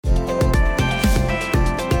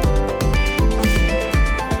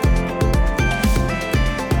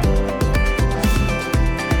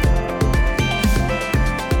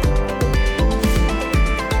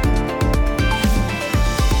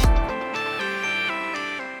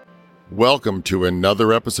Welcome to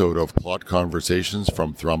another episode of Clot Conversations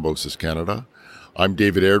from Thrombosis Canada. I'm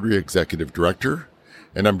David Airdrie, Executive Director,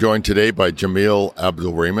 and I'm joined today by Jameel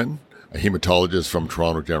Abdulrehman, a hematologist from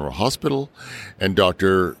Toronto General Hospital, and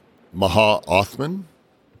Dr. Maha Othman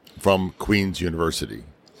from Queen's University.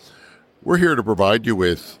 We're here to provide you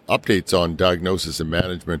with updates on diagnosis and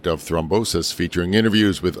management of thrombosis, featuring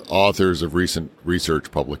interviews with authors of recent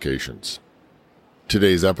research publications.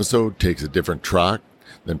 Today's episode takes a different track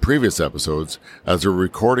than previous episodes, as we're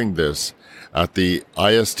recording this at the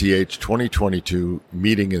ISTH2022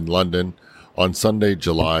 meeting in London on Sunday,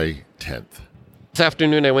 July 10th. This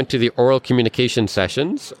afternoon, I went to the oral communication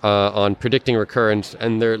sessions on predicting recurrence,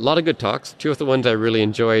 and there are a lot of good talks. Two of the ones I really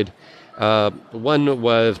enjoyed. One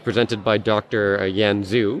was presented by Dr. Yan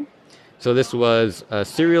Zhu. So this was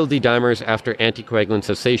serial D-dimers after anticoagulant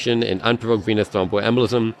cessation in unprovoked venous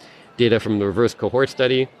thromboembolism, data from the reverse cohort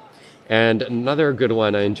study. And another good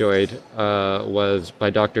one I enjoyed was by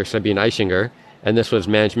Dr. Sabine Eichinger, and this was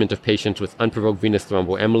management of patients with unprovoked venous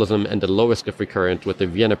thromboembolism and the low risk of recurrence with the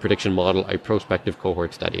Vienna prediction model, a prospective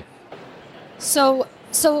cohort study. So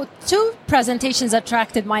two presentations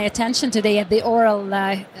attracted my attention today at the oral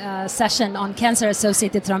session on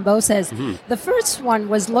cancer-associated thrombosis. Mm-hmm. The first one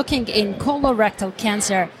was looking in colorectal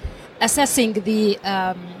cancer, assessing the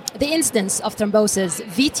incidence of thrombosis,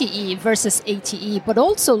 VTE versus ATE, but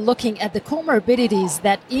also looking at the comorbidities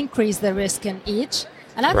that increase the risk in each.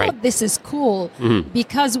 And I thought this is cool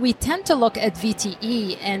because we tend to look at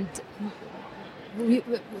VTE and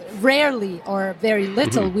rarely or very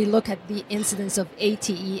little we look at the incidence of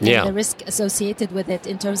ATE and the risk associated with it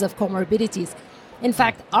in terms of comorbidities. In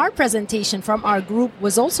fact, our presentation from our group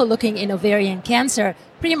was also looking in ovarian cancer,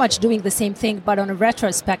 pretty much doing the same thing, but on a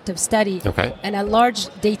retrospective study and a large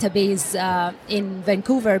database in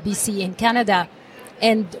Vancouver, BC, in Canada.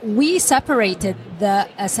 And we separated the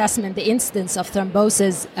assessment, the incidence of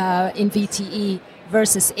thrombosis in VTE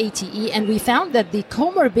versus ATE, and we found that the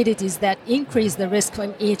comorbidities that increase the risk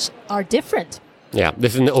from each are different. Yeah,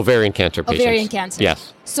 this is in the ovarian cancer patients. Ovarian cancer.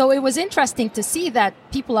 Yes. So it was interesting to see that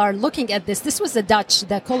people are looking at this. This was the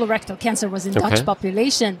colorectal cancer was in Dutch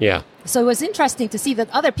population. Yeah. So it was interesting to see that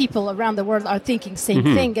other people around the world are thinking same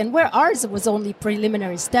thing. And where ours was only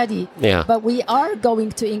preliminary study. Yeah. But we are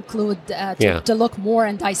going to include, to look more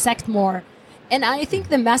and dissect more. And I think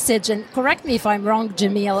the message, and correct me if I'm wrong,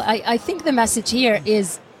 Jameel, I think the message here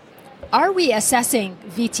is, are we assessing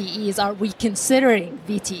VTEs? Are we considering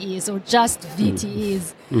VTEs or just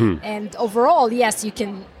VTEs? And overall, yes, you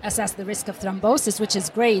can assess the risk of thrombosis, which is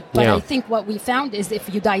great. But I think what we found is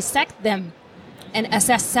if you dissect them and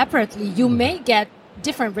assess separately, you may get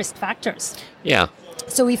different risk factors. Yeah.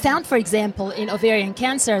 So we found, for example, in ovarian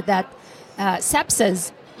cancer that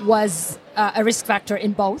sepsis was a risk factor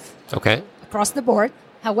in both. Across the board.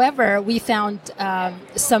 However, we found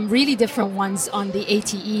some really different ones on the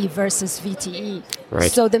ATE versus VTE.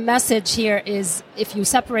 Right. So the message here is, if you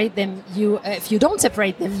separate them, if you don't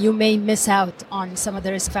separate them, you may miss out on some of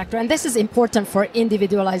the risk factor. And this is important for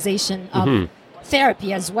individualization of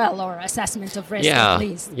therapy as well, or assessment of risk at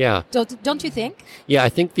least. Yeah. Don't you think? Yeah, I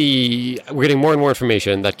think we're getting more and more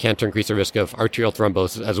information that cancer increase the risk of arterial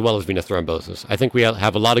thrombosis as well as venous thrombosis. I think we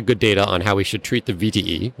have a lot of good data on how we should treat the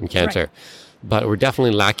VTE in cancer. Right. But we're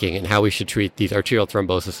definitely lacking in how we should treat these arterial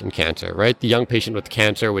thrombosis in cancer, right? The young patient with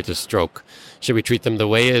cancer, which is stroke, should we treat them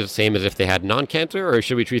the same as if they had non-cancer, or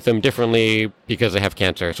should we treat them differently because they have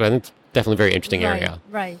cancer? So I think it's definitely a very interesting area.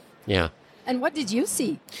 Right. Yeah. And what did you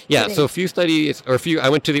see? Yeah, today? So I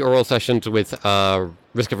went to the oral sessions with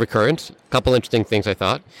risk of recurrence. A couple interesting things I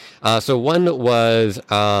thought. So one was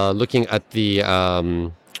looking at the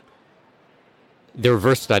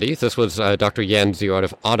reverse study. This was Dr. Yan Zhu out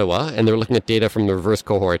of Ottawa, and they were looking at data from the reverse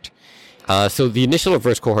cohort. So the initial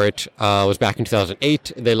reverse cohort was back in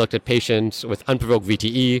 2008. They looked at patients with unprovoked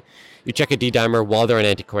VTE. You check a D-dimer while they're on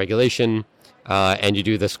anticoagulation, and you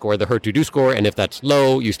do the HER2-DO score, and if that's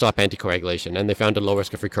low, you stop anticoagulation, and they found a low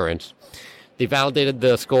risk of recurrence. They validated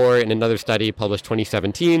the score in another study published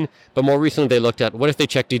 2017, but more recently they looked at what if they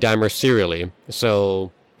check D-dimer serially.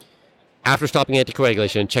 So after stopping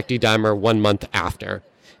anticoagulation, check D-dimer 1 month after.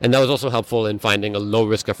 And that was also helpful in finding a low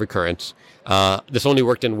risk of recurrence. This only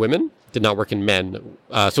worked in women, did not work in men.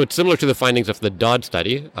 So it's similar to the findings of the DOD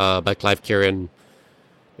study by Clive Kieran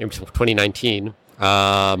in 2019,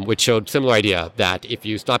 which showed similar idea that if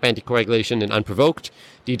you stop anticoagulation in unprovoked,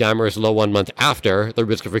 D-dimer is low 1 month after, the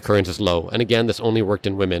risk of recurrence is low. And again, this only worked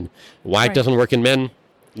in women. Why it doesn't work in men?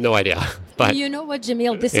 No idea. But you know what,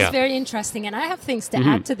 Jameel, this is very interesting, and I have things to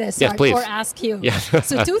add to this please. or ask you. Yeah.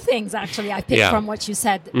 So 2 things, actually, I picked from what you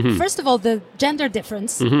said. First of all, the gender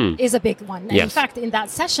difference is a big one. And in fact, in that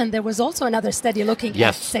session, there was also another study looking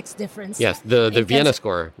at sex difference. Yes, the Vienna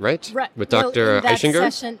score, right? With Dr.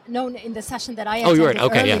 Eishinger? In the session that I attended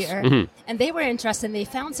earlier. Yes. And they were interested, and they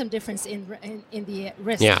found some difference in the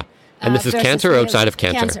risk. Yeah. And this is cancer or outside of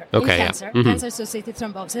cancer? Cancer. Okay, cancer. Cancer-associated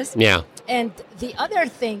thrombosis. Yeah. And the other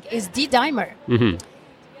thing is D-dimer.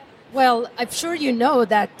 Well, I'm sure you know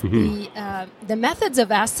that the methods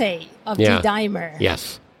of assay of D-dimer.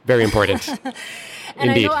 Yes, very important. And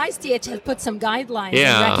Indeed. I know ISTH has put some guidelines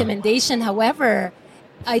and recommendation. However,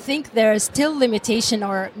 I think there's still limitation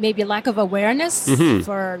or maybe lack of awareness,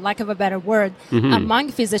 for lack of a better word,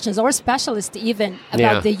 among physicians or specialists even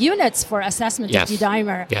about the units for assessment of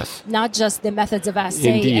D-dimer, not just the methods of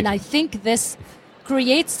assay. Indeed. And I think this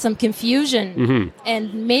creates some confusion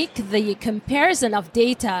and make the comparison of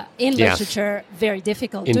data in literature very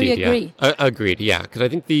difficult. Indeed, do you agree? Agreed, yeah. Because I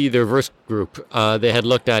think the reverse group, they had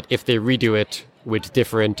looked at if they redo it with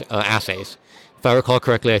different assays. If I recall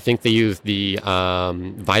correctly, I think they used the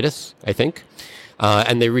Vitus, I think,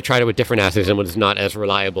 and they retried it with different assays and it was not as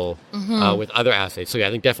reliable with other assays. So yeah,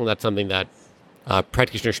 I think definitely that's something that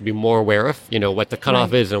practitioners should be more aware of, what the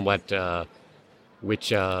cutoff is and what...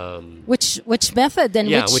 Which method and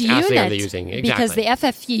which unit assay are they using? Exactly. Because the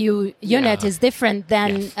FFU unit is different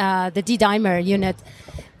than the D-dimer unit.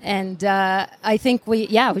 And I think we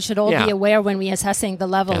should all be aware when we're assessing the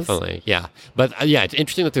levels. Definitely, yeah. But it's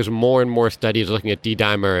interesting that there's more and more studies looking at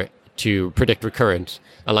D-dimer to predict recurrence.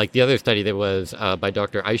 Like the other study that was by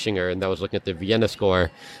Dr. Eishinger, and that was looking at the Vienna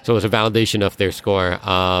score. So it was a validation of their score,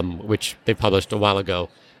 which they published a while ago.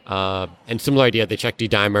 And similar idea, they checked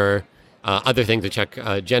D-dimer, other things, they check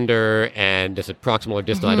gender, and is it proximal or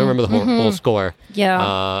distal? I don't remember the whole score.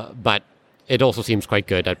 Yeah. But it also seems quite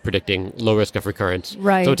good at predicting low risk of recurrence.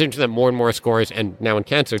 Right. So it's interesting that more and more scores, and now in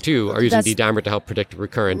cancer too, are using D-dimer to help predict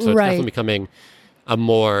recurrence. So it's definitely becoming a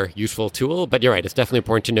more useful tool. But you're right, it's definitely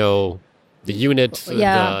important to know the units,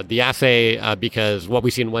 the assay, because what we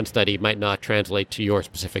see in one study might not translate to your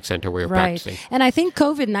specific center where you're practicing. And I think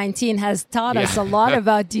COVID-19 has taught us a lot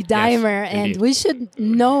about D-dimer, and we should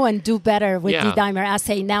know and do better with D-dimer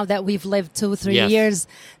assay now that we've lived 2-3 years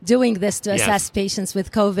doing this to assess patients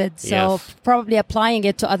with COVID. So probably applying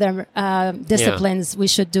it to other disciplines, we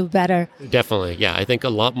should do better. Definitely, yeah. I think a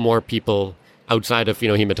lot more people outside of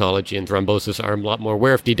hematology and thrombosis are a lot more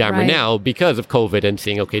aware of D-dimer now because of COVID and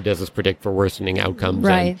seeing, okay, does this predict for worsening outcomes?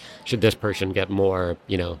 And should this person get more,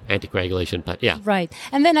 anticoagulation? But Right.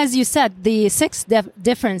 And then, as you said, the sex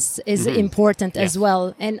difference is important as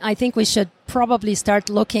well. And I think we should probably start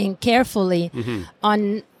looking carefully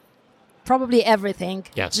on probably everything.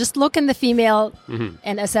 Just look in the female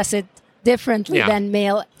and assess it differently than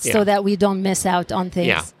male so that we don't miss out on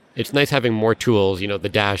things. It's nice having more tools, the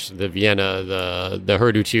DASH, the Vienna, the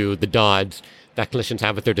HER2, the DODS, that clinicians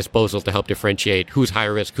have at their disposal to help differentiate who's high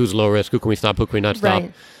risk, who's low risk, who can we stop, who can we not stop.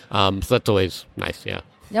 So that's always nice,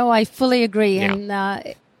 No, I fully agree. And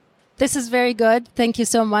this is very good. Thank you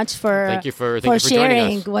so much for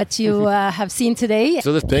sharing what you have seen today.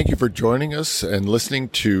 Thank you for joining us and listening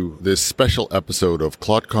to this special episode of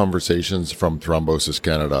Clot Conversations from Thrombosis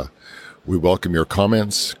Canada. We welcome your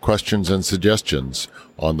comments, questions, and suggestions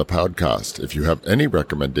on the podcast. If you have any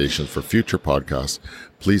recommendations for future podcasts,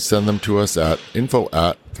 please send them to us at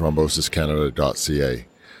info@thrombosiscanada.ca.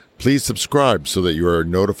 Please subscribe so that you are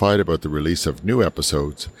notified about the release of new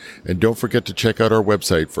episodes. And don't forget to check out our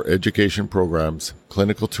website for education programs,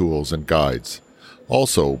 clinical tools, and guides.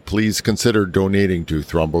 Also, please consider donating to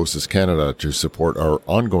Thrombosis Canada to support our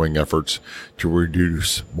ongoing efforts to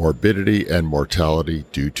reduce morbidity and mortality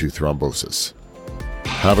due to thrombosis.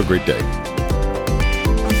 Have a great day.